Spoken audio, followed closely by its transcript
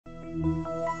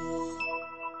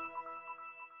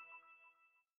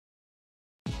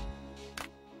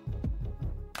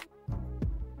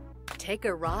Take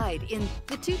a ride in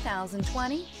the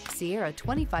 2020 Sierra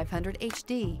 2500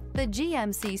 HD. The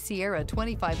GMC Sierra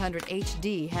 2500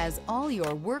 HD has all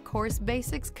your workhorse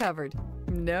basics covered.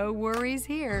 No worries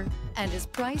here, and is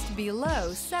priced below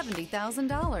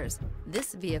 $70,000.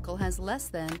 This vehicle has less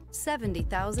than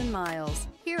 70,000 miles.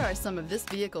 Here are some of this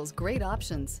vehicle's great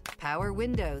options: power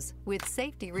windows with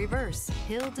safety reverse,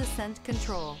 hill descent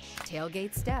control,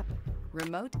 tailgate step,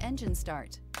 remote engine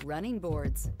start, running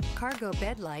boards, cargo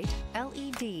bed light,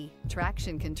 LED,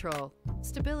 traction control,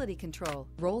 stability control,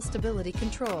 roll stability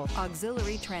control,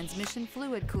 auxiliary transmission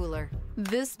fluid cooler.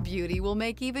 This beauty will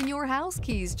make even your house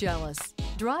keys jealous.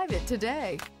 Drive it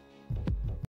today.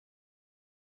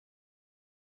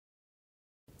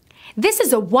 This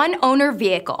is a one-owner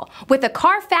vehicle with a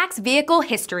Carfax Vehicle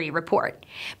History Report.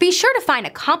 Be sure to find a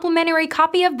complimentary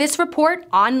copy of this report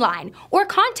online or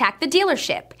contact the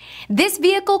dealership. This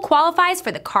vehicle qualifies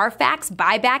for the Carfax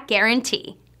Buyback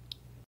Guarantee.